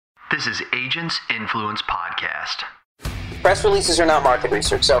This is Agents Influence Podcast. Press releases are not market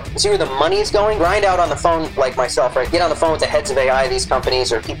research. So see where the money is going. Grind out on the phone like myself, right? Get on the phone with the heads of AI of these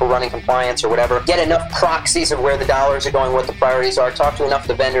companies or people running compliance or whatever. Get enough proxies of where the dollars are going, what the priorities are. Talk to enough of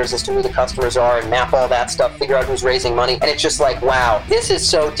the vendors as to who the customers are and map all that stuff. Figure out who's raising money. And it's just like, wow, this is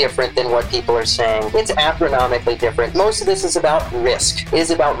so different than what people are saying. It's astronomically different. Most of this is about risk. It is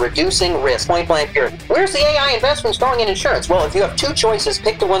about reducing risk. Point blank period. Where's the AI investments going in insurance? Well, if you have two choices,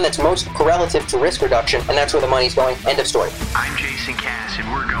 pick the one that's most correlative to risk reduction, and that's where the money's going. End of story. I'm Jason Cass, and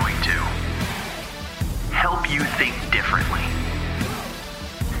we're going to help you think differently,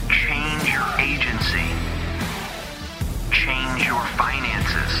 change your agency, change your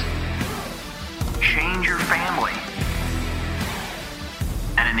finances, change your family,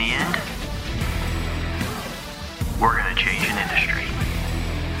 and in the end, we're going to change an industry.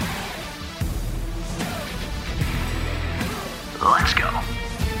 Let's go.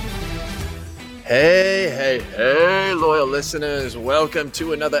 Hey, loyal listeners. Welcome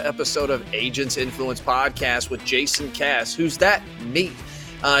to another episode of Agents Influence Podcast with Jason Cass. Who's that? Me.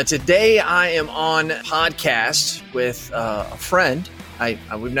 Today I am on podcast with a friend.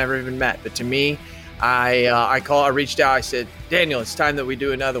 We've never even met, but to me, I reached out. I said, Daniel, it's time that we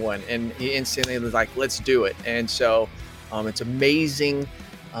do another one. And he instantly was like, let's do it. And so it's amazing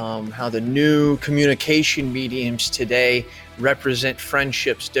how the new communication mediums today represent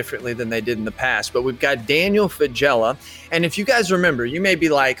friendships differently than they did in the past. But we've got Daniel Faggella. And if you guys remember, you may be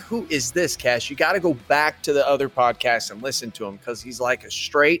like, who is this, Cass? You got to go back to the other podcasts and listen to him because he's like a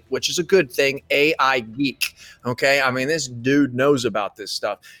straight, which is a good thing, AI geek. Okay. I mean, this dude knows about this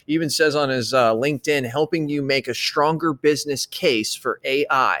stuff. He even says on his LinkedIn, helping you make a stronger business case for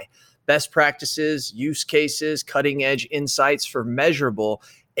AI. Best practices, use cases, cutting edge insights for measurable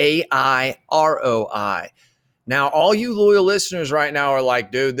AI ROI. Now, all you loyal listeners right now are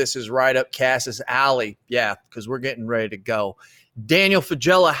like, dude, this is right up Cass's alley. Yeah, because we're getting ready to go. Daniel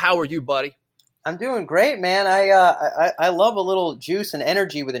Faggella, how are you, buddy? I'm doing great, man. I love a little juice and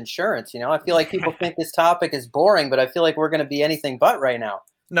energy with insurance. You know, I feel like people think this topic is boring, but I feel like we're going to be anything but right now.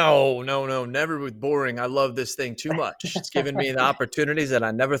 No, never with boring. I love this thing too much. It's given me the opportunities that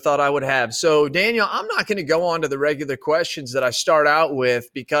I never thought I would have. So, Daniel, I'm not going to go on to the regular questions that I start out with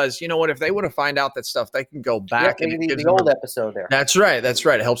because, you know what, if they want to find out that stuff, they can go back and the old episode there. That's right.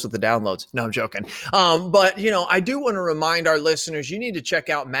 It helps with the downloads. No, I'm joking. But, you know, I do want to remind our listeners, you need to check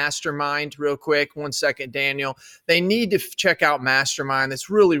out Mastermind real quick. 1 second, Daniel. They need to check out Mastermind. That's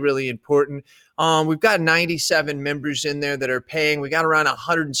really, really important. We've got 97 members in there that are paying. We got around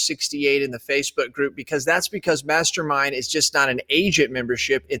 168 in the Facebook group because Mastermind is just not an agent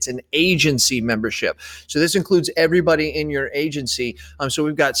membership. It's an agency membership. So this includes everybody in your agency. So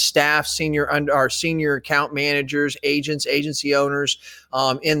we've got staff, our senior account managers, agents, agency owners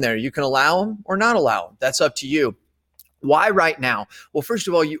in there. You can allow them or not allow them. That's up to you. Why right now? Well, first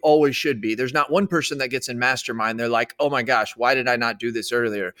of all, you always should be. There's not one person that gets in Mastermind. They're like, oh my gosh, why did I not do this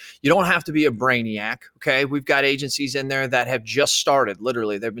earlier? You don't have to be a brainiac, okay? We've got agencies in there that have just started,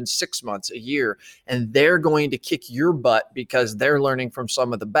 literally. They've been 6 months, a year, and they're going to kick your butt because they're learning from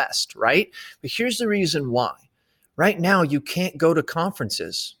some of the best, right? But here's the reason why. Right now, you can't go to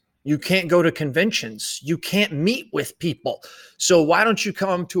conferences. You can't go to conventions. You can't meet with people. So why don't you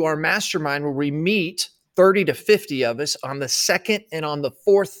come to our Mastermind where we meet 30 to 50 of us on the second and on the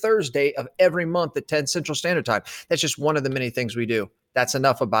fourth Thursday of every month at 10 Central Standard Time. That's just one of the many things we do. That's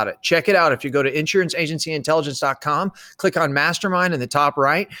enough about it. Check it out. If you go to insuranceagencyintelligence.com, click on Mastermind in the top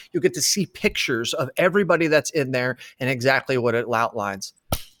right, you'll get to see pictures of everybody that's in there and exactly what it outlines.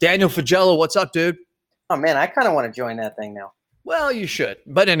 Daniel Faggella, what's up, dude? Oh, man, I kind of want to join that thing now. Well, you should.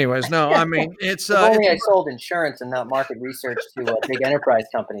 But anyways, no, I mean, it's... I sold insurance and not market research to big enterprise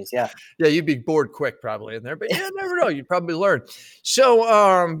companies, yeah. Yeah, you'd be bored quick probably in there. But yeah, never know. You'd probably learn.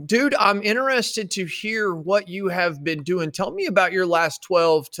 So, dude, I'm interested to hear what you have been doing. Tell me about your last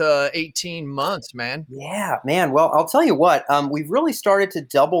 12 to 18 months, man. Yeah, man. Well, I'll tell you what. We've really started to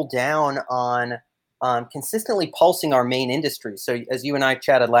double down on consistently pulsing our main industry. So as you and I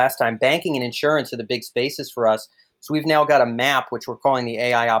chatted last time, banking and insurance are the big spaces for us. So we've now got a map, which we're calling the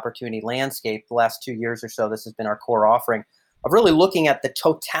AI Opportunity Landscape. The last 2 years or so, this has been our core offering of really looking at the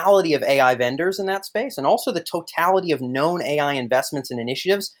totality of AI vendors in that space and also the totality of known AI investments and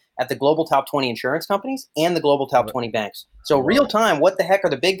initiatives at the global top 20 insurance companies and the global top 20 banks. So real time, what the heck are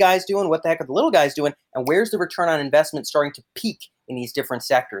the big guys doing? What the heck are the little guys doing? And where's the return on investment starting to peak in these different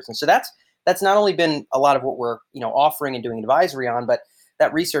sectors? And so that's not only been a lot of what we're offering and doing advisory on, but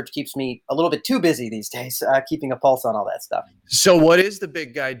that research keeps me a little bit too busy these days, keeping a pulse on all that stuff. So what is the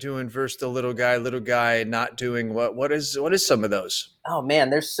big guy doing versus the little guy not doing what? What is some of those? Oh man,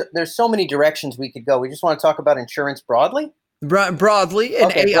 there's so many directions we could go. We just want to talk about insurance broadly. Broadly and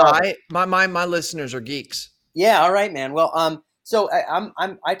Okay, AI. broadly. My listeners are geeks. Yeah, all right, man. Well, so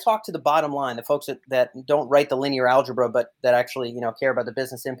I talk to the bottom line, the folks that don't write the linear algebra, but that actually care about the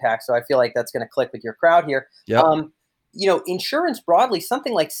business impact. So I feel like that's going to click with your crowd here. Yep. Insurance broadly,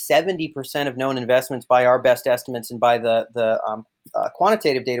 something like 70% of known investments by our best estimates and by the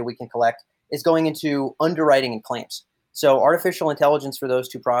quantitative data we can collect is going into underwriting and claims. So artificial intelligence for those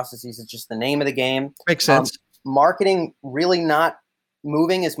two processes is just the name of the game. Makes sense. Marketing really not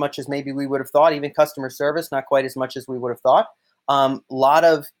moving as much as maybe we would have thought. Even customer service, not quite as much as we would have thought. A lot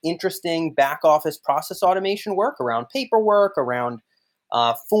of interesting back office process automation work around paperwork, around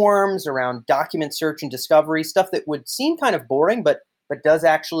forms, around document search and discovery, stuff that would seem kind of boring, but does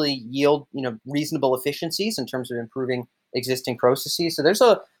actually yield reasonable efficiencies in terms of improving existing processes. So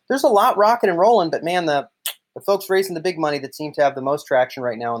there's a lot rocking and rolling, but man, the folks raising the big money that seem to have the most traction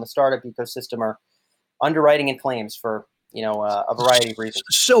right now in the startup ecosystem are underwriting and claims for a variety of reasons.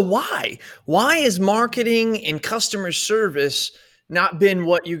 So why is marketing and customer service not been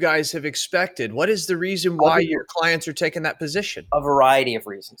what you guys have expected? What is the reason why your clients are taking that position? A variety of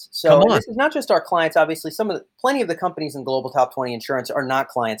reasons. So this is not just our clients. Obviously, plenty of the companies in global top 20 insurance are not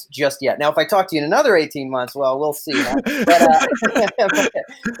clients just yet. Now, if I talk to you in another 18 months, well, we'll see. But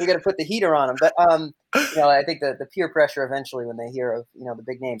we got to put the heater on them. But I think the peer pressure eventually when they hear of the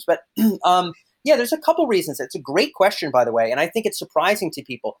big names. But yeah, there's a couple reasons. It's a great question, by the way, and I think it's surprising to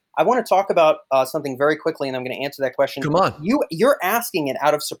people. I want to talk about something very quickly, and I'm going to answer that question. Come on. You're asking it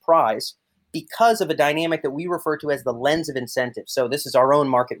out of surprise because of a dynamic that we refer to as the lens of incentive. So this is our own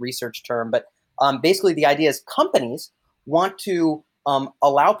market research term, but basically the idea is companies want to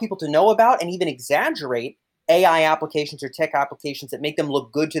allow people to know about and even exaggerate AI applications or tech applications that make them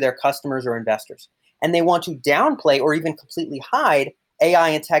look good to their customers or investors. And they want to downplay or even completely hide AI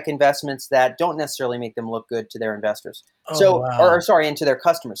and tech investments that don't necessarily make them look good to their investors. And to their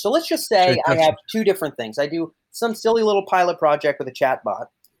customers. So let's just say I have two different things. I do some silly little pilot project with a chatbot,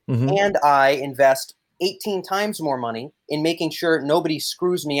 and I invest 18 times more money in making sure nobody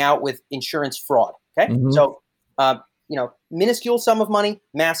screws me out with insurance fraud. Okay. So, minuscule sum of money,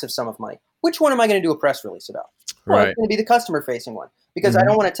 massive sum of money. Which one am I going to do a press release about? Well, it's going to be the customer facing one, because I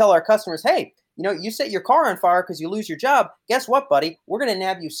don't want to tell our customers, hey, you set your car on fire because you lose your job. Guess what, buddy? We're going to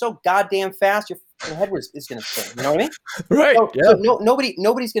nab you so goddamn fast your head is going to spin. You know what I mean? Right. So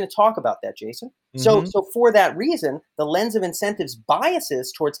nobody's going to talk about that, Jason. So for that reason, the lens of incentives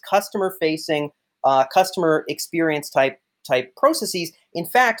biases towards customer-facing, customer experience type processes. In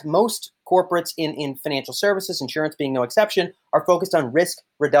fact, most corporates in financial services, insurance being no exception, are focused on risk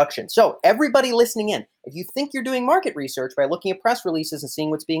reduction. So everybody listening in, if you think you're doing market research by looking at press releases and seeing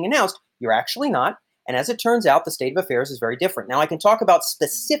what's being announced, you're actually not. And as it turns out, the state of affairs is very different. Now, I can talk about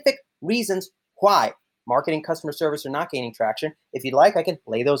specific reasons why marketing, customer service are not gaining traction. If you'd like, I can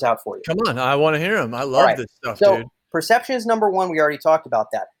lay those out for you. Come on. I want to hear them. I love this stuff, dude. Perception is number one. We already talked about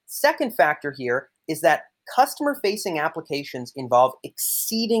that. Second factor here is that customer-facing applications involve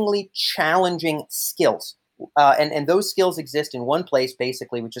exceedingly challenging skills. And those skills exist in one place,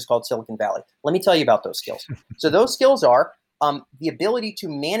 basically, which is called Silicon Valley. Let me tell you about those skills. So those skills are the ability to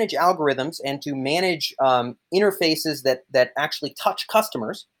manage algorithms and to manage interfaces that actually touch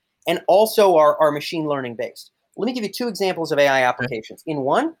customers, and also are machine learning based. Let me give you two examples of AI applications. In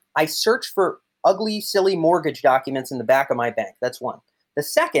one, I search for ugly, silly mortgage documents in the back of my bank. That's one. The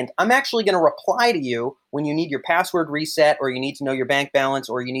second, I'm actually going to reply to you when you need your password reset, or you need to know your bank balance,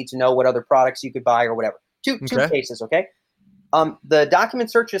 or you need to know what other products you could buy or whatever. Two cases, okay? The document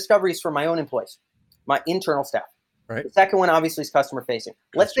search discovery is for my own employees, my internal staff. Right. The second one obviously is customer facing.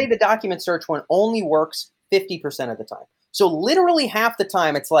 Let's say the document search one only works 50% of the time. So literally half the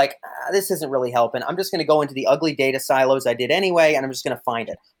time it's like, this isn't really helping. I'm just going to go into the ugly data silos I did anyway, and I'm just going to find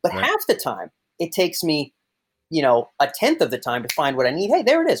it. But half the time it takes me a tenth of the time to find what I need. Hey,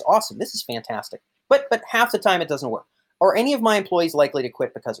 there it is. Awesome. This is fantastic. But half the time it doesn't work. Are any of my employees likely to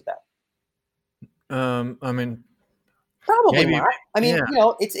quit because of that? Probably maybe,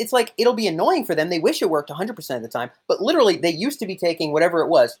 not. It's like it'll be annoying for them. They wish it worked 100% of the time. But literally, they used to be taking whatever it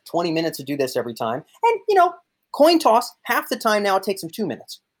was, 20 minutes to do this every time. And, coin toss, half the time now it takes them 2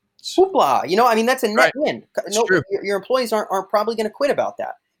 minutes. Hoopla. That's a net win. Your employees aren't probably going to quit about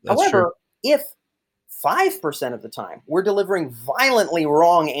that. However, if 5% of the time we're delivering violently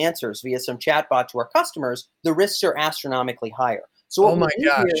wrong answers via some chatbot to our customers, the risks are astronomically higher. So what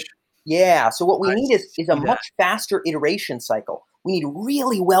we need is a much faster iteration cycle. We need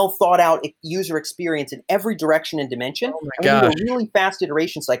really well thought out user experience in every direction and dimension. Oh my And we need gosh. a really fast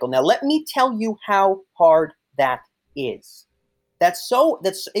iteration cycle. Now, let me tell you how hard that is. It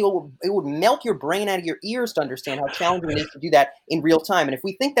would melt your brain out of your ears to understand how challenging it is to do that in real time. And if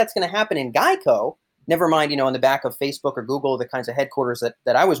we think that's going to happen in Geico, never mind, in the back of Facebook or Google, the kinds of headquarters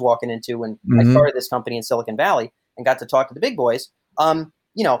that I was walking into when I started this company in Silicon Valley and got to talk to the big boys.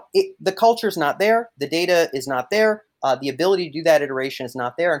 The culture's not there. The data is not there. The ability to do that iteration is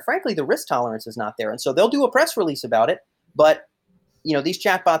not there. And frankly, the risk tolerance is not there. And so they'll do a press release about it. But, these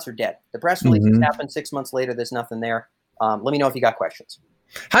chatbots are dead. The press release happened 6 months later. There's nothing there. Let me know if you got questions.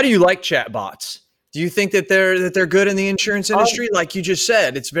 How do you like chatbots? Do you think that they're good in the insurance industry? Like you just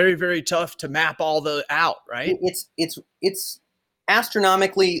said, it's very, very tough to map all the out, right? It's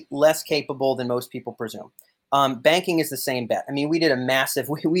astronomically less capable than most people presume. Banking is the same bet. I mean, we did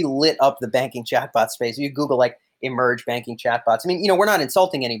we lit up the banking chatbot space. You Google emerge banking chatbots. I mean, we're not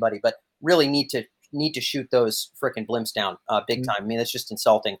insulting anybody, but really need to shoot those frickin' blimps down big time. I mean, that's just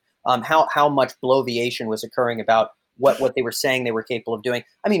insulting. How much bloviation was occurring about what they were saying they were capable of doing.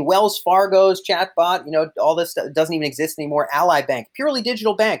 I mean, Wells Fargo's chatbot, all this stuff doesn't even exist anymore. Ally Bank, purely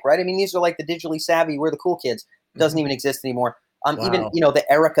digital bank, right? I mean, these are like the digitally savvy, we're the cool kids. Doesn't even exist anymore. Wow. Even, the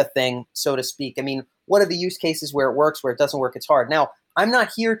Erica thing, so to speak. I mean, what are the use cases where it works, where it doesn't work? It's hard. Now, I'm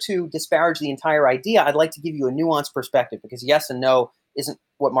not here to disparage the entire idea. I'd like to give you a nuanced perspective because yes and no isn't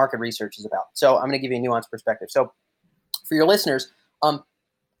what market research is about. So I'm going to give you a nuanced perspective. So for your listeners,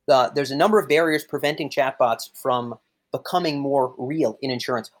 there's a number of barriers preventing chatbots from becoming more real in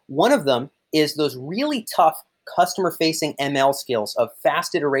insurance. One of them is those really tough customer-facing ML skills of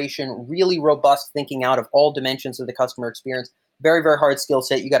fast iteration, really robust thinking out of all dimensions of the customer experience. Very, very hard skill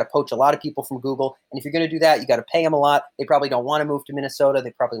set. You got to poach a lot of people from Google, and if you're going to do that, you got to pay them a lot. They probably don't want to move to Minnesota.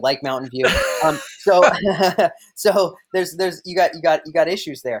 They probably like Mountain View. So there's you got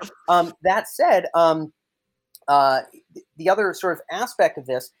issues there. That said, the other sort of aspect of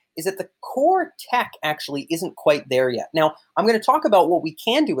this is that the core tech actually isn't quite there yet. Now, I'm going to talk about what we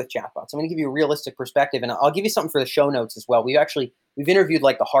can do with chatbots. I'm going to give you a realistic perspective, and I'll give you something for the show notes as well. We've interviewed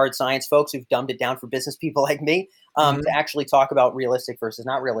like the hard science folks who've dumbed it down for business people like me to actually talk about realistic versus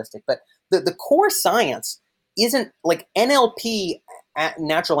not realistic. But the core science isn't like NLP,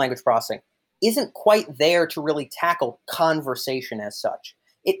 natural language processing, isn't quite there to really tackle conversation as such.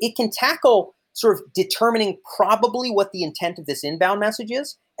 It can tackle sort of determining probably what the intent of this inbound message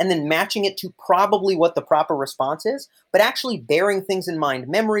is, and then matching it to probably what the proper response is, but actually bearing things in mind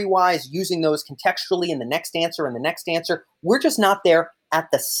memory-wise, using those contextually in the next answer and the next answer. We're just not there at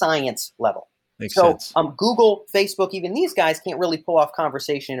the science level. Makes sense. Google, Facebook, even these guys can't really pull off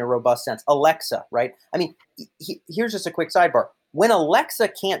conversation in a robust sense. Alexa, right? I mean, here's just a quick sidebar. When Alexa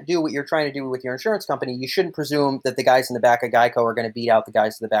can't do what you're trying to do with your insurance company, you shouldn't presume that the guys in the back of Geico are going to beat out the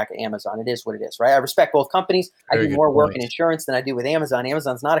guys in the back of Amazon. It is what it is, right? I respect both companies. I do more work in insurance than I do with Amazon.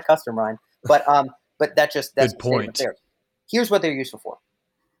 Amazon's not a customer of mine, but that's good point. There. Here's what they're useful for.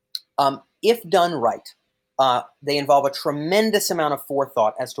 If done right, they involve a tremendous amount of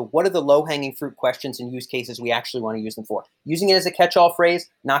forethought as to what are the low-hanging fruit questions and use cases we actually want to use them for. Using it as a catch-all phrase,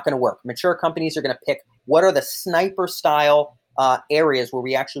 not going to work. Mature companies are going to pick what are the sniper-style areas where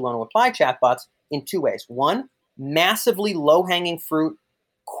we actually want to apply chatbots in two ways. One, massively low-hanging fruit,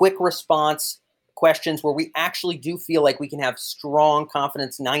 quick response questions where we actually do feel like we can have strong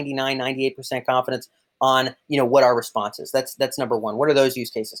confidence, 99, 98% confidence on what our response is. That's number one. What are those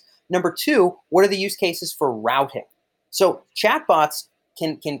use cases? Number two, what are the use cases for routing? So chatbots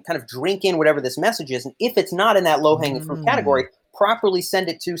can kind of drink in whatever this message is, and if it's not in that low-hanging fruit category, properly send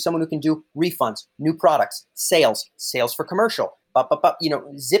it to someone who can do refunds, new products, sales for commercial,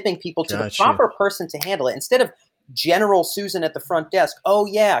 zipping people to the proper person to handle it. Instead of General Susan at the front desk, oh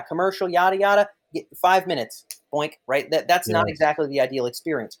yeah, commercial, yada, yada, 5 minutes, boink, right? That's not exactly the ideal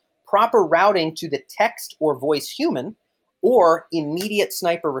experience. Proper routing to the text or voice human or immediate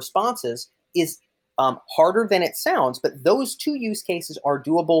sniper responses is harder than it sounds, but those two use cases are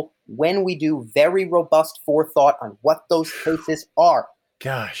doable when we do very robust forethought on what those cases are.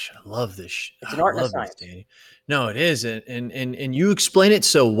 Gosh, I love this. It's an art and a science. Danny. No, it is, and you explain it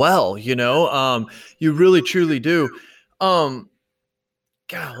so well. You really truly do. Golly.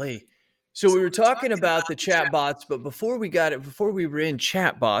 So we were talking about the chat bots, but before we were in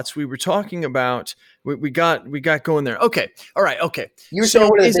chat bots, we were talking about we got going there. Okay. All right. Okay. You were saying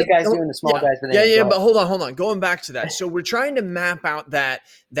what are the big guys doing, the small guys? But hold on. Going back to that. So we're trying to map out that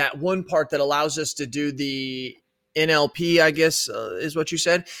one part that allows us to do the NLP, I guess, is what you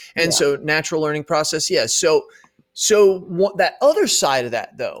said. And so natural learning process. Yeah. So So that other side of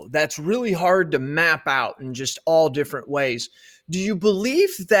that, though, that's really hard to map out in just all different ways. Do you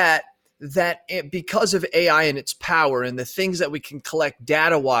believe that because of AI and its power and the things that we can collect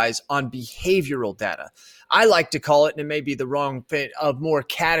data-wise on behavioral data, I like to call it, and it may be the wrong fit, of more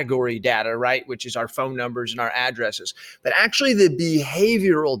category data, right, which is our phone numbers and our addresses, but actually the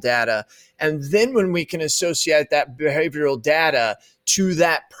behavioral data, and then when we can associate that behavioral data to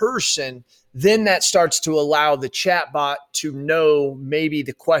that person, then that starts to allow the chatbot to know maybe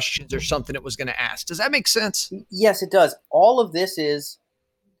the questions or something it was going to ask. Does that make sense? Yes, it does. All of this is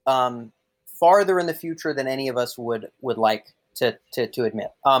farther in the future than any of us would like to admit.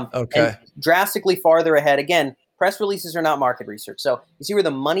 Okay. And drastically farther ahead. Again, press releases are not market research. So you see where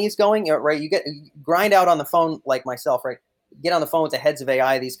the money is going, right? You grind out on the phone like myself, right? Get on the phone with the heads of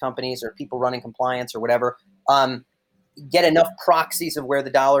AI, these companies, or people running compliance or whatever. Get enough proxies of where the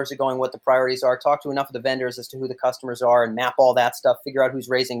dollars are going, what the priorities are, talk to enough of the vendors as to who the customers are, and map all that stuff, figure out who's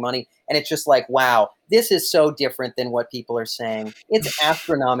raising money. And it's just like, wow, this is so different than what people are saying. It's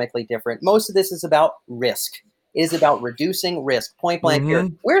astronomically different. Most of this is about risk. It is about reducing risk. Point blank here.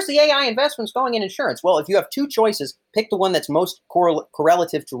 Where's the AI investments going in insurance? Well, if you have two choices, pick the one that's most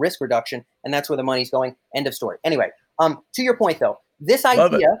correlative to risk reduction, and that's where the money's going. End of story. Anyway, to your point, though, this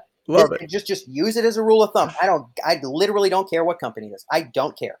idea... Love it. Just use it as a rule of thumb. I literally don't care what company it is. I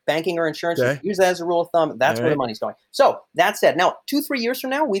don't care. Banking or insurance, just use that as a rule of thumb. That's where the money's going. So that said, now 2-3 years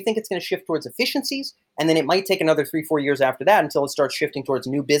from now, we think it's going to shift towards efficiencies. And then it might take another 3-4 years after that until it starts shifting towards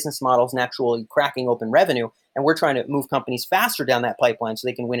new business models and actually cracking open revenue. And we're trying to move companies faster down that pipeline so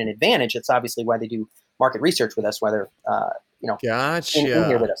they can win an advantage. It's obviously why they do market research with us, whether, in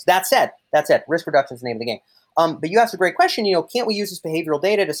here with us. That said, risk reduction is the name of the game. But you asked a great question. Can't we use this behavioral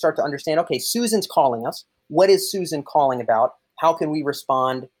data to start to understand, okay, Susan's calling us. What is Susan calling about? How can we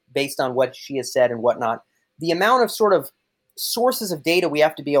respond based on what she has said and whatnot? The amount of sort of sources of data we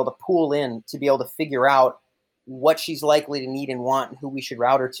have to be able to pool in to be able to figure out what she's likely to need and want and who we should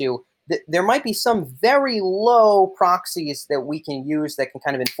route her to. There might be some very low proxies that we can use that can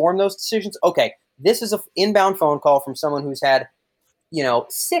kind of inform those decisions. Okay, this is an inbound phone call from someone who's had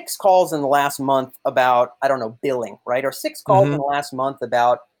 6 calls in the last month about, billing, right? Or 6 calls in the last month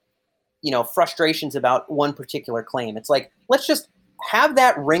about, frustrations about one particular claim. It's like, let's just have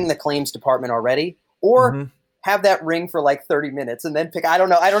that ring the claims department already, or have that ring for like 30 minutes and then pick, I don't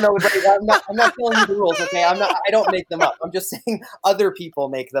know. I'm not telling you the rules. Okay. I don't make them up. I'm just saying other people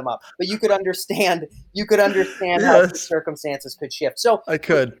make them up, but you could understand how the circumstances could shift. So I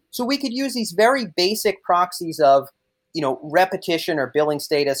could, so we could use these very basic proxies of, repetition or billing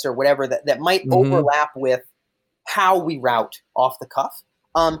status or whatever that might overlap with how we route off the cuff.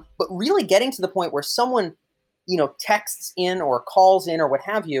 But really getting to the point where someone, texts in or calls in or what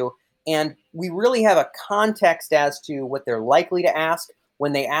have you, and we really have a context as to what they're likely to ask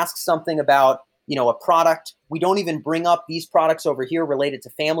when they ask something about, a product. We don't even bring up these products over here related to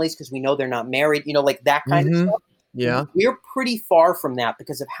families because we know they're not married, like that kind of stuff. Yeah. We're pretty far from that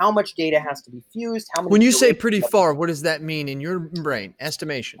because of how much data has to be fused. When you say pretty far, what does that mean in your brain?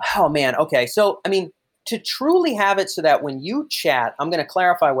 Estimation. Oh, man. Okay. So, to truly have it so that when you chat, I'm going to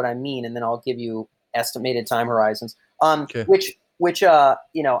clarify what I mean, and then I'll give you estimated time horizons, which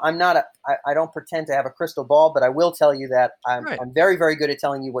I'm not, I don't pretend to have a crystal ball, but I will tell you that I'm very, very good at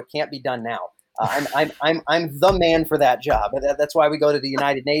telling you what can't be done now. I'm the man for that job. That's why we go to the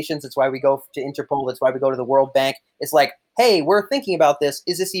United Nations. That's why we go to Interpol. That's why we go to the World Bank. It's like, hey, we're thinking about this.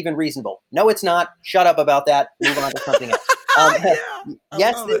 Is this even reasonable? No, it's not. Shut up about that. Move on to something else.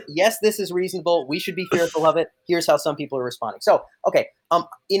 Yes, this is reasonable. We should be fearful of it. Here's how some people are responding. So, okay,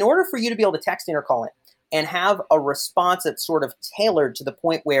 in order for you to be able to text in or call in and have a response that's sort of tailored to the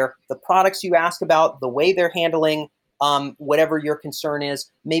point where the products you ask about, the way they're handling whatever your concern is,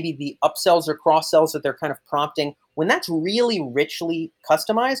 maybe the upsells or cross-sells that they're kind of prompting, when that's really richly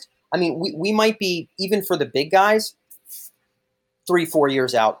customized, we might be, even for the big guys, 3-4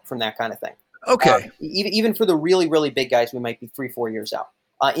 years out from that kind of thing. Okay. Even for the really, really big guys, we might be 3-4 years out.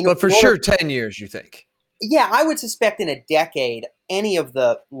 But for sure, 10 years, you think? Yeah, I would suspect in a decade, any of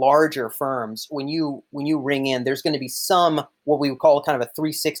the larger firms, when you ring in, there's going to be some, what we would call kind of a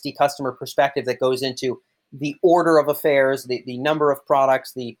 360 customer perspective that goes into the order of affairs, the number of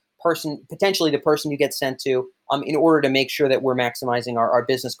products, potentially the person you get sent to, in order to make sure that we're maximizing our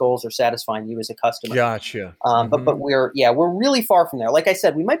business goals or satisfying you as a customer. Gotcha. But we're really far from there. Like I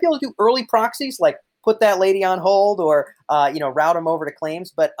said, we might be able to do early proxies, like put that lady on hold or route them over to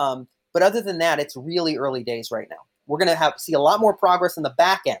claims. But other than that, it's really early days right now. We're going to see a lot more progress in the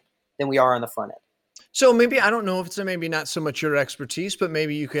back end than we are on the front end. So maybe, I don't know if it's maybe not so much your expertise, but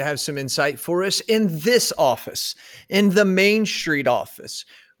maybe you could have some insight for us in this office, in the Main Street office.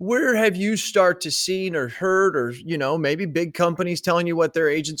 Where have you start to seen or heard, or, maybe big companies telling you what their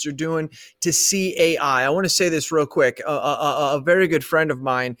agents are doing to see AI? I want to say this real quick. A very good friend of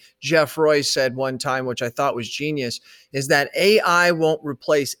mine, Jeff Roy, said one time, which I thought was genius, is that AI won't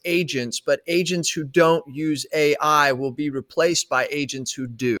replace agents, but agents who don't use AI will be replaced by agents who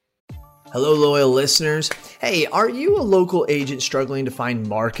do. Hello, loyal listeners. Hey, are you a local agent struggling to find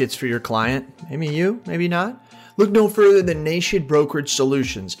markets for your client? Maybe you, maybe not. Look no further than Nation Brokerage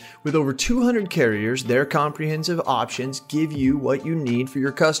Solutions. With over 200 carriers, their comprehensive options give you what you need for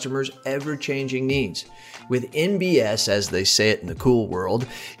your customers' ever-changing needs. With NBS, as they say it in the cool world,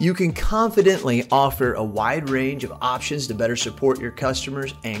 you can confidently offer a wide range of options to better support your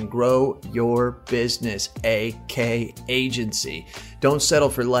customers and grow your business, aka agency. Don't settle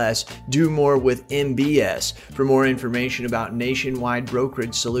for less. Do more with NBS. For more information about nationwide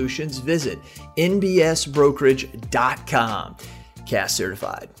brokerage solutions, visit nbsbrokerage.com. CAS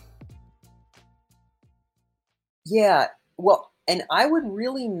certified. Yeah, well, and I would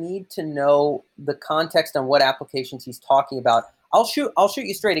really need to know the context on what applications he's talking about. I'll shoot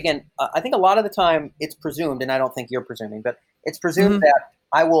you straight. Again, I think a lot of the time it's presumed, and I don't think you're presuming, but it's presumed that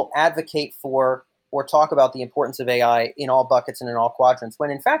I will advocate for or talk about the importance of AI in all buckets and in all quadrants,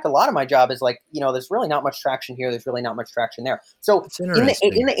 when in fact, a lot of my job is like, there's really not much traction here. There's really not much traction there. So in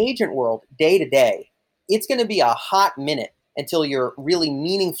the agent world, day to day, it's going to be a hot minute until you're really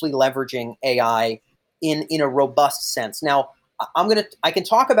meaningfully leveraging AI in a robust sense. Now, I can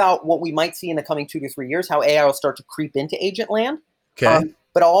talk about what we might see in the coming 2 to 3 years, how AI will start to creep into agent land. Okay.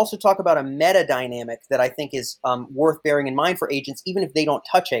 But I'll also talk about a meta dynamic that I think is worth bearing in mind for agents, even if they don't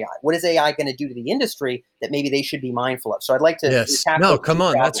touch AI. What is AI going to do to the industry that maybe they should be mindful of? So I'd like to. Yes. No, come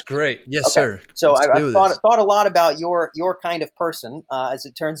on. That's great. Yes, okay. Sir. So I've thought a lot about your kind of person. As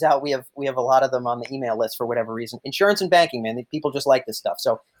it turns out, we have a lot of them on the email list for whatever reason. Insurance and banking, man. People just like this stuff.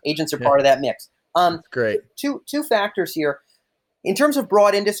 So agents are part of that mix. Great. Two factors here. In terms of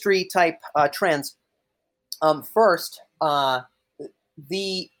broad industry type trends, first,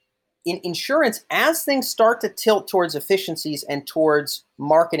 in insurance, as things start to tilt towards efficiencies and towards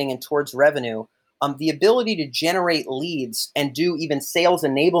marketing and towards revenue, the ability to generate leads and do even sales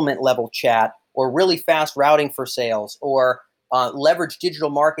enablement level chat or really fast routing for sales or leverage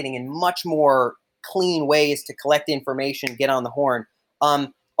digital marketing in much more clean ways to collect information, get on the horn. A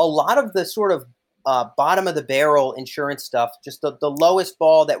lot of the sort of bottom of the barrel insurance stuff, just the lowest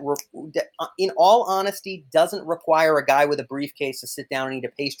ball that in all honesty doesn't require a guy with a briefcase to sit down and eat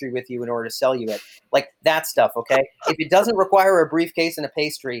a pastry with you in order to sell you it. Like that stuff, okay? If it doesn't require a briefcase and a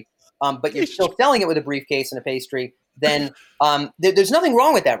pastry, but you're still selling it with a briefcase and a pastry, then there's nothing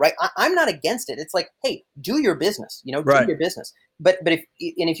wrong with that, right? I'm not against it. It's like, hey, do your business, do your business. But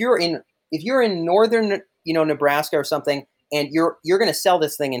if you're in northern, Nebraska or something, and you're going to sell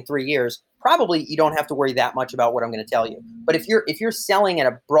this thing in 3 years, probably you don't have to worry that much about what I'm going to tell you. But if you're selling at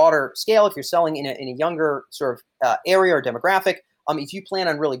a broader scale, if you're selling in a younger sort of area or demographic, if you plan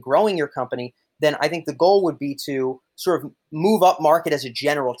on really growing your company, then I think the goal would be to sort of move up market as a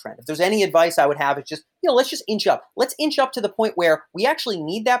general trend. If there's any advice I would have, it's just, let's just inch up. Let's inch up to the point where we actually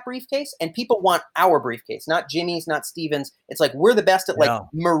need that briefcase and people want our briefcase, not Jimmy's, not Steven's. It's like we're the best at like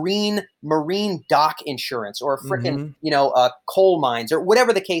marine dock insurance or frickin', coal mines or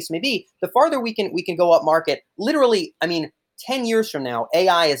whatever the case may be. The farther we can go up market, literally, 10 years from now,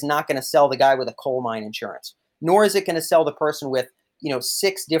 AI is not going to sell the guy with a coal mine insurance, nor is it going to sell the person with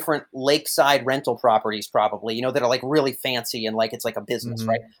 6 different lakeside rental properties probably, that are like really fancy and like it's like a business,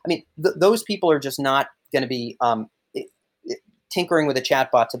 right? Those people are just not going to be tinkering with a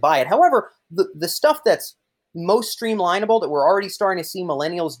chatbot to buy it. However, the stuff that's most streamlinable that we're already starting to see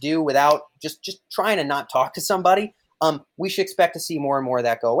millennials do without just trying to not talk to somebody, we should expect to see more and more of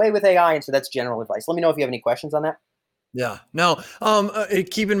that go away with AI. And so that's general advice. Let me know if you have any questions on that. Yeah, no.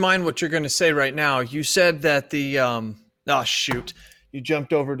 Keep in mind what you're going to say right now. You said that the you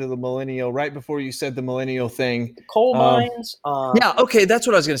jumped over to the millennial right before you said the millennial thing. Coal mines. Yeah, okay, that's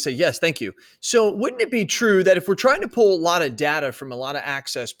what I was going to say. Yes, thank you. So wouldn't it be true that if we're trying to pull a lot of data from a lot of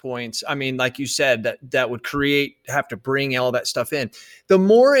access points, like you said, that would have to bring all that stuff in, the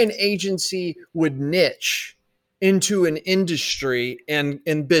more an agency would niche into an industry and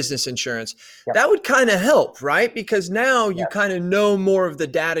in business insurance, that would kind of help, right? Because now you kind of know more of the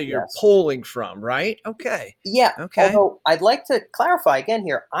data you're pulling from, right? Okay. Yeah. Okay. Although I'd like to clarify again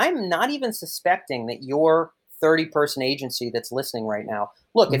here, I'm not even suspecting that your 30-person agency that's listening right now.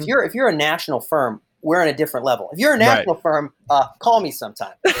 Look, if you're a national firm, we're on a different level. If you're a Right. national firm, call me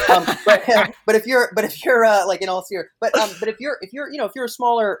sometime. But if you're like in all seriousness, but if you're a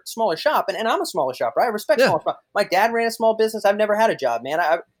smaller shop, and I'm a smaller shop, right? I respect Yeah. smaller shop. My dad ran a small business. I've never had a job, man.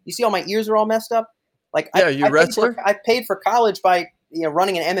 You see all my ears are all messed up. Like Yeah, you wrestler? I paid for college by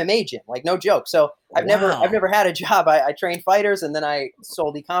running an MMA gym, like no joke. So I've Wow. never had a job. I trained fighters, and then I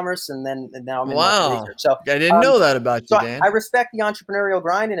sold e-commerce, and now I'm in market Wow. research. So I didn't know that about you, so Dan. I respect the entrepreneurial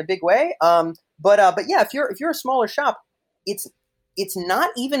grind in a big way. But yeah, if you're a smaller shop, it's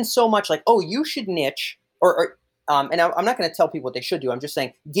not even so much like, oh, you should niche and I'm not going to tell people what they should do. I'm just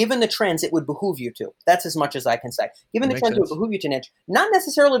saying, given the trends, it would behoove you to. That's as much as I can say. Given the trends, it would behoove you to niche. Not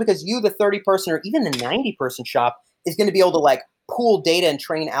necessarily because you, the 30-person or even the 90-person shop, is going to be able to like pool data and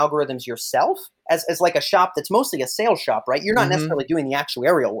train algorithms yourself as like a shop that's mostly a sales shop, right? You're not necessarily doing the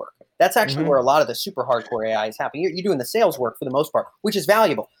actuarial work. That's actually where a lot of the super hardcore AI is happening. You're doing the sales work for the most part, which is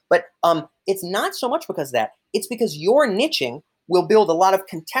valuable. But it's not so much because of that. It's because your niching will build a lot of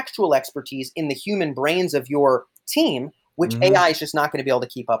contextual expertise in the human brains of your team, which AI is just not going to be able to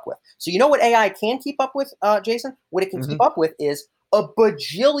keep up with. So you know what AI can keep up with, Jason? What it can keep up with is a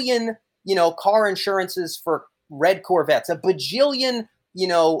bajillion, car insurances for red Corvettes, a bajillion,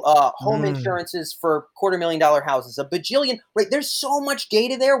 home insurances for $250,000 houses, a bajillion, right? There's so much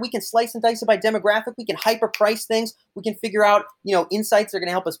data there. We can slice and dice it by demographic. We can hyper price things. We can figure out, insights that are going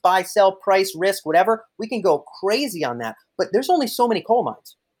to help us buy, sell, price, risk, whatever. We can go crazy on that, but there's only so many coal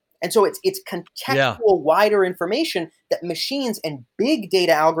mines. And so it's contextual, wider information that machines and big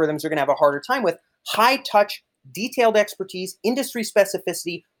data algorithms are going to have a harder time with. High touch, detailed expertise, industry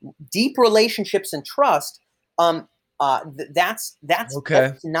specificity, deep relationships and trust. That's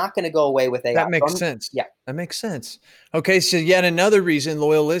not going to go away with AI. That makes sense. Yeah. That makes sense. Okay, so yet another reason,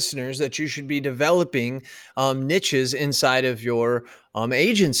 loyal listeners, that you should be developing niches inside of your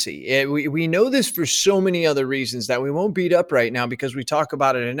agency. We know this for so many other reasons that we won't beat up right now because we talk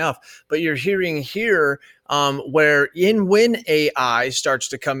about it enough. But you're hearing here when AI starts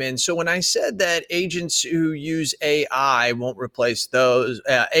to come in. So when I said that agents who use AI won't replace those,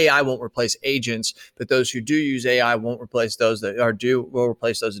 AI won't replace agents, but those who do use AI won't replace those that will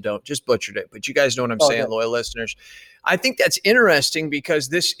replace those that don't. Just butchered it. But you guys know what I'm saying, loyal listeners. I think that's interesting because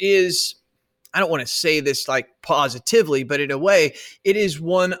this is, I don't want to say this like positively, but in a way, it is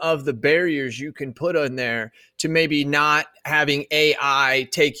one of the barriers you can put on there to maybe not having AI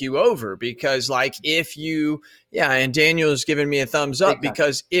take you over. Because like if you, and Daniel's giving me a thumbs up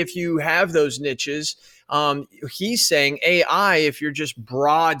because if you have those niches, he's saying AI, if you're just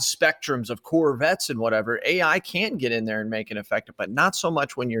broad spectrums of Corvettes and whatever, AI can get in there and make it effective, but not so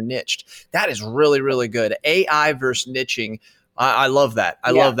much when you're niched. That is really, really good. AI versus niching. I love that.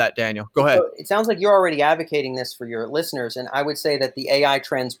 I love that, Daniel. Go ahead. So it sounds like you're already advocating this for your listeners. And I would say that the AI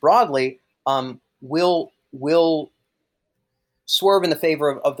trends broadly will swerve in the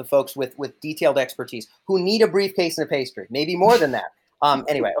favor of the folks with detailed expertise who need a briefcase and a pastry, maybe more than that.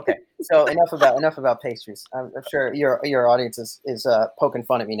 Anyway, okay. So enough about pastries. I'm sure your audience is poking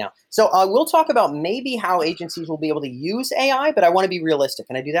fun at me now. So we'll talk about maybe how agencies will be able to use AI, but I want to be realistic.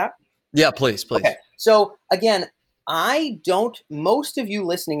 Can I do that? Yeah, please. Okay. So again, most of you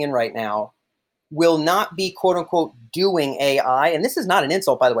listening in right now will not be quote unquote doing AI. And this is not an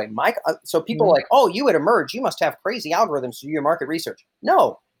insult, by the way, Mike. So people are like, oh, you at Emerge, you must have crazy algorithms to do your market research.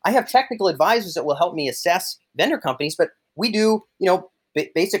 No, I have technical advisors that will help me assess vendor companies, but we do,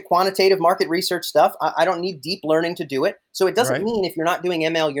 basic quantitative market research stuff. I don't need deep learning to do it. So it doesn't mean if you're not doing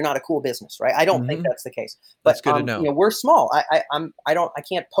ML, you're not a cool business, right? I don't think that's the case. But that's good to know. We're small. I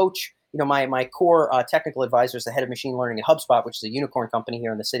can't poach my core technical advisor is the head of machine learning at HubSpot, which is a unicorn company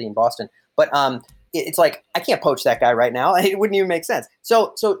here in the city in Boston. But it's like, I can't poach that guy right now. It wouldn't even make sense.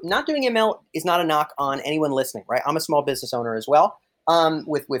 So not doing ML is not a knock on anyone listening, right? I'm a small business owner as well,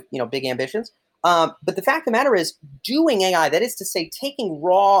 with big ambitions. But the fact of the matter is doing AI, that is to say, taking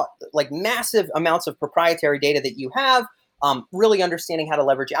raw, like massive amounts of proprietary data that you have, really understanding how to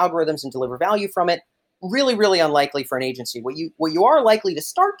leverage algorithms and deliver value from it, really, really unlikely for an agency. What you are likely to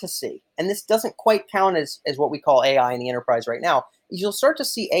start to see, and this doesn't quite count as what we call AI in the enterprise right now, is you'll start to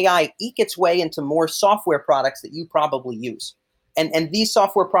see AI eke its way into more software products that you probably use. And these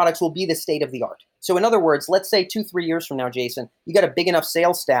software products will be the state of the art. So in other words, let's say 2-3 years from now, Jason, you got a big enough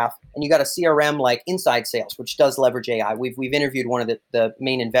sales staff and you got a CRM like Inside Sales, which does leverage AI. We've interviewed one of the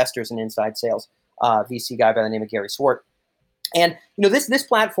main investors in Inside Sales, VC guy by the name of Gary Swart. And this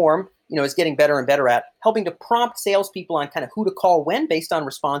platform is getting better and better at helping to prompt salespeople on kind of who to call when based on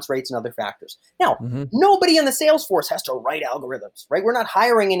response rates and other factors. Now, nobody in the sales force has to write algorithms, right? We're not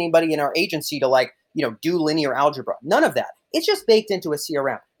hiring anybody in our agency to do linear algebra. None of that. It's just baked into a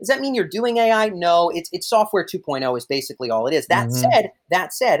CRM. Does that mean you're doing AI? No, it's software 2.0 is basically all it is. That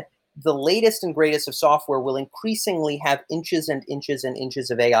said, the latest and greatest of software will increasingly have inches and inches and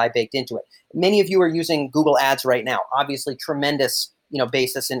inches of AI baked into it. Many of you are using Google Ads right now. Obviously, tremendous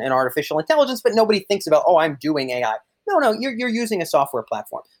basis in artificial intelligence, but nobody thinks about, oh, I'm doing AI. No, you're using a software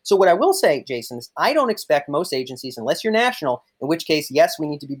platform. So what I will say, Jason, is I don't expect most agencies, unless you're national, in which case, yes, we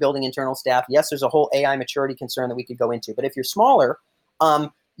need to be building internal staff. Yes, there's a whole AI maturity concern that we could go into. But if you're smaller,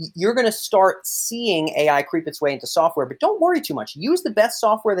 you're going to start seeing AI creep its way into software. But don't worry too much. Use the best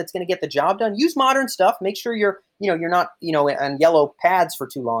software that's going to get the job done. Use modern stuff. Make sure you're not on yellow pads for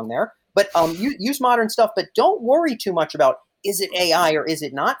too long there. But use modern stuff. But don't worry too much about, is it AI or is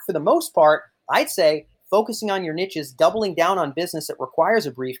it not? For the most part, I'd say focusing on your niches, doubling down on business that requires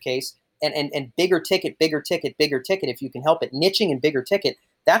a briefcase, and bigger ticket if you can help it. Niching and bigger ticket,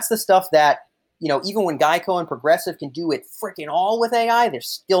 that's the stuff that, even when Geico and Progressive can do it freaking all with AI, they're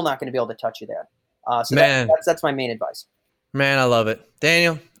still not going to be able to touch you there. So that's my main advice. Man, I love it.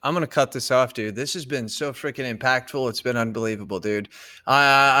 Daniel, I'm going to cut this off, dude. This has been so freaking impactful. It's been unbelievable, dude.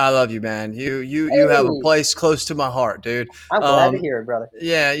 I love you, man. You have a place close to my heart, dude. I'm glad to hear it, brother.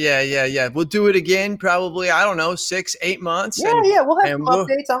 Yeah. We'll do it again, probably, I don't know, 6-8 months. Yeah. We'll have some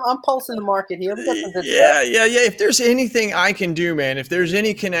updates. I'm pulsing the market here. We got some good stuff. Yeah. If there's anything I can do, man, if there's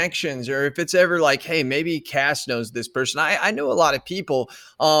any connections, or if it's ever like, hey, maybe Cass knows this person. I know a lot of people,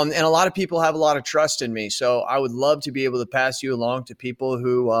 and a lot of people have a lot of trust in me. So I would love to be able to pass you along to people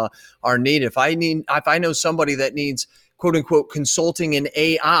who are needed. If I know somebody that needs quote unquote consulting in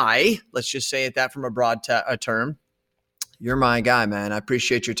AI, let's just say it that from a broad term, you're my guy, man. I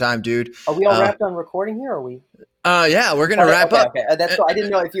appreciate your time, dude. Are we all wrapped on recording here? Or are we? Yeah, we're gonna wrap up. Okay. That's cool. I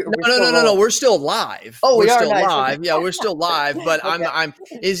didn't know if you. No. We're still live. Oh, we're still nice. Live. Yeah, we're still live. But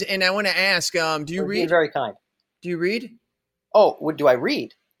okay. And I want to ask, do you read? Very kind. Do you read? Oh, do I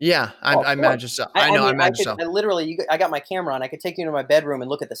read? Yeah, I imagine so. I imagine so. Literally, I got my camera on. I could take you into my bedroom and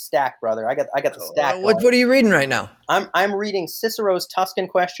look at the stack, brother. I got the stack. What are you reading right now? I'm reading Cicero's Tuscan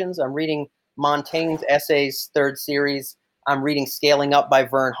Questions. I'm reading Montaigne's Essays, 3rd series. I'm reading Scaling Up by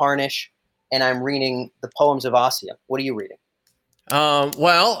Vern Harnish, and I'm reading the Poems of Ossian. What are you reading?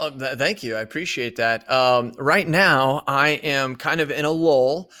 Thank you. I appreciate that. Right now, I am kind of in a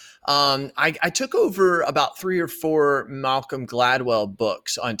lull. I took over about 3 or 4 Malcolm Gladwell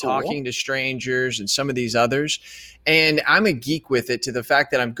books on Talking to Strangers and some of these others. And I'm a geek with it, to the fact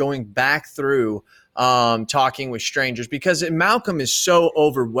that I'm going back through Talking with Strangers, because Malcolm is so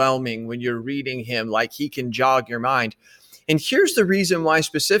overwhelming when you're reading him. Like, he can jog your mind. And here's the reason why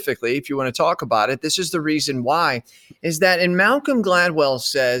specifically, if you want to talk about it, this is the reason why, is that in Malcolm Gladwell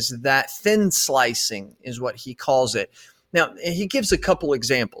says that thin slicing is what he calls it. Now, he gives a couple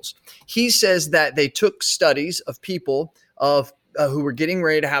examples. He says that they took studies of people who were getting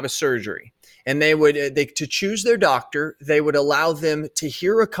ready to have a surgery, and to choose their doctor, they would allow them to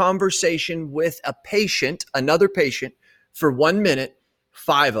hear a conversation with another patient, for 1 minute,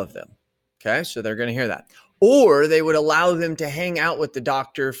 5 of them. Okay, so they're going to hear that. Or they would allow them to hang out with the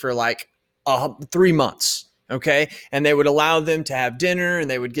doctor for like 3 months. Okay, and they would allow them to have dinner, and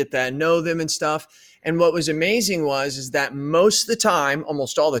they would get to know them and stuff. And what was amazing is that most of the time,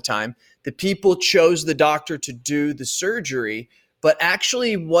 almost all the time, the people chose the doctor to do the surgery, but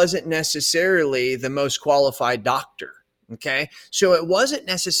actually wasn't necessarily the most qualified doctor. Okay. So it wasn't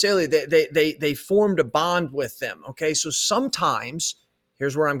necessarily that they formed a bond with them. Okay. So sometimes,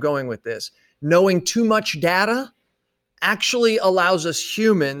 here's where I'm going with this, knowing too much data actually allows us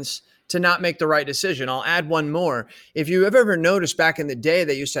humans to not make the right decision. I'll add one more. If you have ever noticed, back in the day,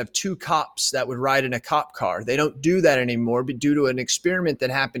 they used to have 2 cops that would ride in a cop car. They don't do that anymore, but due to an experiment that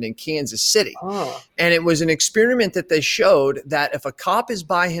happened in Kansas City. And it was an experiment that they showed that if a cop is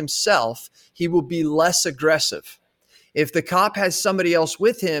by himself, he will be less aggressive. If the cop has somebody else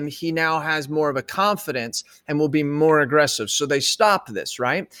with him, he now has more of a confidence and will be more aggressive. So they stopped this,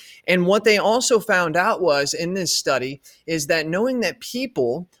 right? And what they also found out was, in this study, is that knowing that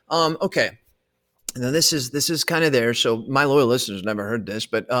people, okay, now this is kind of there. So my loyal listeners never heard this,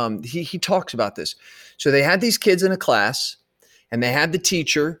 but he talks about this. So they had these kids in a class, and they had the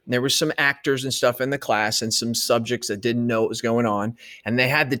teacher. There were some actors and stuff in the class and some subjects that didn't know what was going on. And they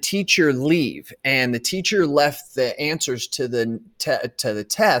had the teacher leave, and the teacher left the answers to the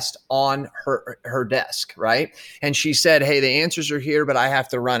test on her desk, right? And she said, hey, the answers are here, but I have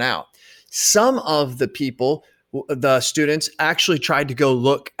to run out. Some of the people, the students, actually tried to go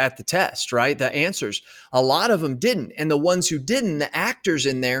look at the test, right? The answers. A lot of them didn't. And the ones who didn't, the actors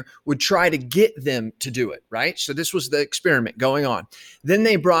in there would try to get them to do it, right? So this was the experiment going on. Then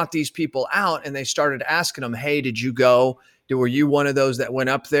they brought these people out, and they started asking them, hey, did you go Were you one of those that went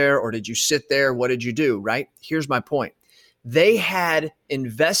up there, or did you sit there? What did you do? Right? Here's my point. They had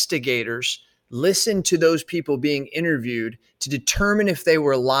investigators listen to those people being interviewed to determine if they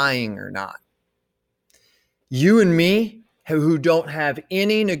were lying or not. You and me, who don't have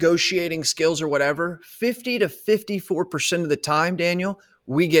any negotiating skills or whatever, 50 to 54% of the time, Daniel,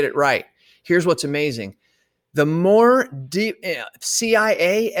 we get it right. Here's what's amazing. The more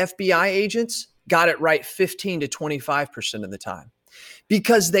CIA, FBI agents got it right 15 to 25% of the time,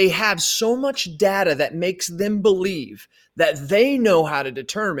 because they have so much data that makes them believe that they know how to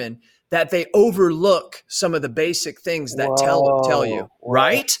determine that they overlook some of the basic things that tell you,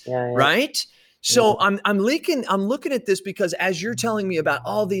 right? Yeah. Right? So I'm looking at this because as you're telling me about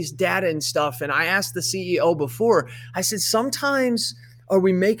all these data and stuff, and I asked the CEO before, I said, sometimes are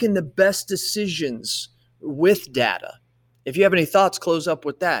we making the best decisions with data? If you have any thoughts, close up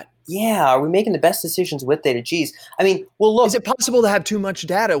with that. Yeah, are we making the best decisions with data? Geez, I mean, well, look. Is it possible to have too much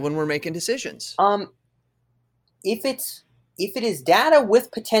data when we're making decisions? If it is data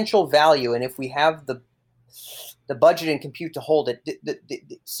with potential value, and if we have the budget and compute to hold it,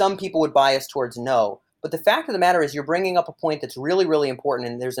 some people would bias towards no. But the fact of the matter is, you're bringing up a point that's really, really important,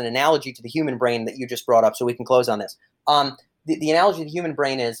 and there's an analogy to the human brain that you just brought up, so we can close on this. The analogy to the human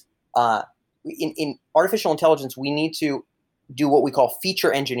brain is, in artificial intelligence, we need to do what we call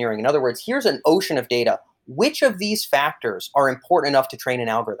feature engineering. In other words, here's an ocean of data. Which of these factors are important enough to train an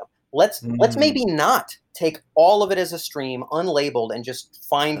algorithm? Let's maybe not take all of it as a stream, unlabeled, and just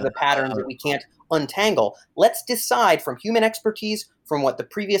find the patterns that we can't untangle. Let's decide from human expertise, from what the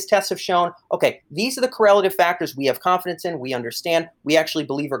previous tests have shown, okay, these are the correlative factors we have confidence in, we understand, we actually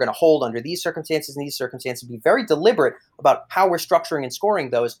believe are going to hold under these circumstances and these circumstances. Be very deliberate about how we're structuring and scoring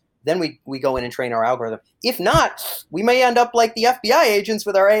those. Then we go in and train our algorithm. If not, we may end up like the FBI agents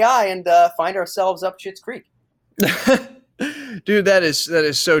with our AI and find ourselves up Schitt's Creek. Dude, that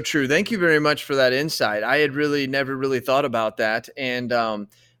is so true. Thank you very much for that insight. I had never really thought about that. And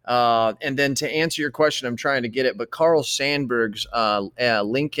then to answer your question, I'm trying to get it, but Carl Sandburg's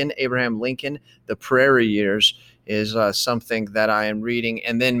Abraham Lincoln, The Prairie Years is something that I am reading.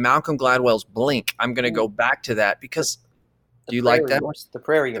 And then Malcolm Gladwell's Blink. I'm going to go back to that because do you like that? The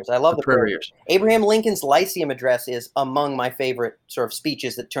Prairie Years. I love the Prairie Years. Abraham Lincoln's Lyceum Address is among my favorite sort of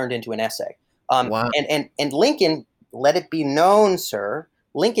speeches that turned into an essay. Wow. And Lincoln, let it be known, sir,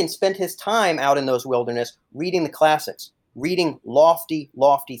 Lincoln spent his time out in those wilderness reading the classics, reading lofty,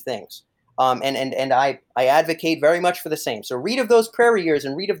 lofty things. And I advocate very much for the same. So read of those Prairie Years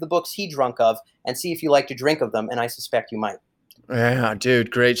and read of the books he drunk of and see if you like to drink of them. And I suspect you might. Yeah,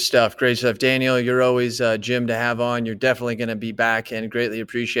 dude, great stuff. Great stuff. Daniel, you're always Jim to have on. You're definitely going to be back and greatly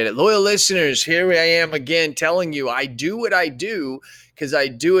appreciate it. Loyal listeners, here I am again telling you I do what I do because I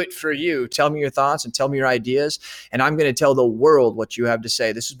do it for you. Tell me your thoughts and tell me your ideas, and I'm going to tell the world what you have to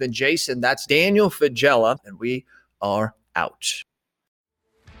say. This has been Jason. That's Daniel Faggella, and we are out.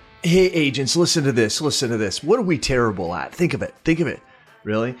 Hey, agents, listen to this. Listen to this. What are we terrible at? Think of it. Think of it.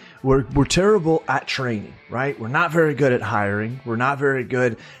 Really? We're terrible at training, right? We're not very good at hiring. We're not very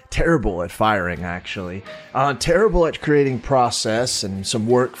good, terrible at firing, actually. Terrible at creating process and some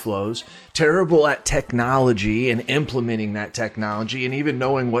workflows. Terrible at technology and implementing that technology and even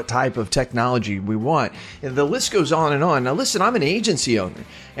knowing what type of technology we want. And the list goes on and on. Now, listen, I'm an agency owner,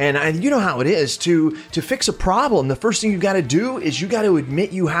 and you know how it is. To fix a problem, the first thing you've got to do is you got to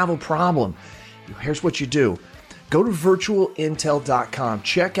admit you have a problem. Here's what you do. Go to virtualintel.com.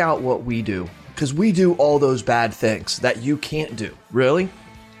 Check out what we do, because we do all those bad things that you can't do, really.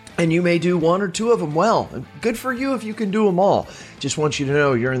 And you may do one or two of them well. Good for you if you can do them all. Just want you to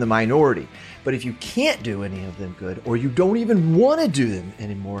know you're in the minority. But if you can't do any of them good, or you don't even want to do them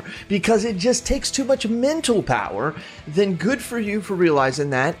anymore because it just takes too much mental power, then good for you for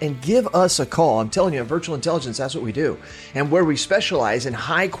realizing that, and give us a call. I'm telling you, at Virtual Intelligence, that's what we do. And where we specialize in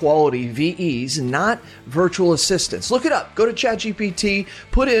high quality VEs, not virtual assistants. Look it up. Go to ChatGPT,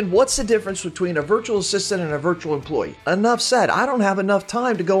 put in what's the difference between a virtual assistant and a virtual employee. Enough said. I don't have enough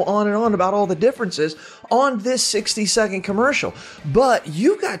time to go on and on about all the differences on this 60-second commercial. But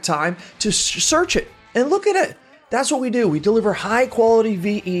you got time to search it and look at it. That's what we do. We deliver high quality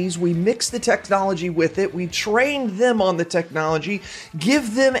VEs. We mix the technology with it. We train them on the technology,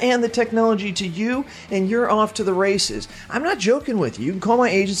 give them and the technology to you, and you're off to the races. I'm not joking with you. You can call my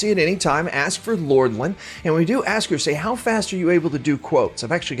agency at any time, ask for Lordland, and when we do ask her, say, how fast are you able to do quotes?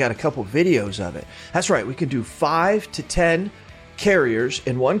 I've actually got a couple videos of it. That's right. We can do 5 to 10 carriers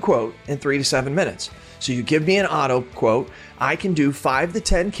in one quote in 3 to 7 minutes. So you give me an auto quote, I can do 5 to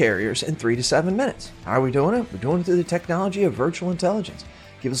 10 carriers in 3 to 7 minutes. How are we doing it? We're doing it through the technology of virtual intelligence.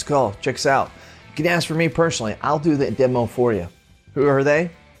 Give us a call. Check us out. You can ask for me personally. I'll do the demo for you. Who are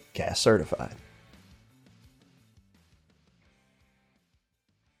they? CAS certified.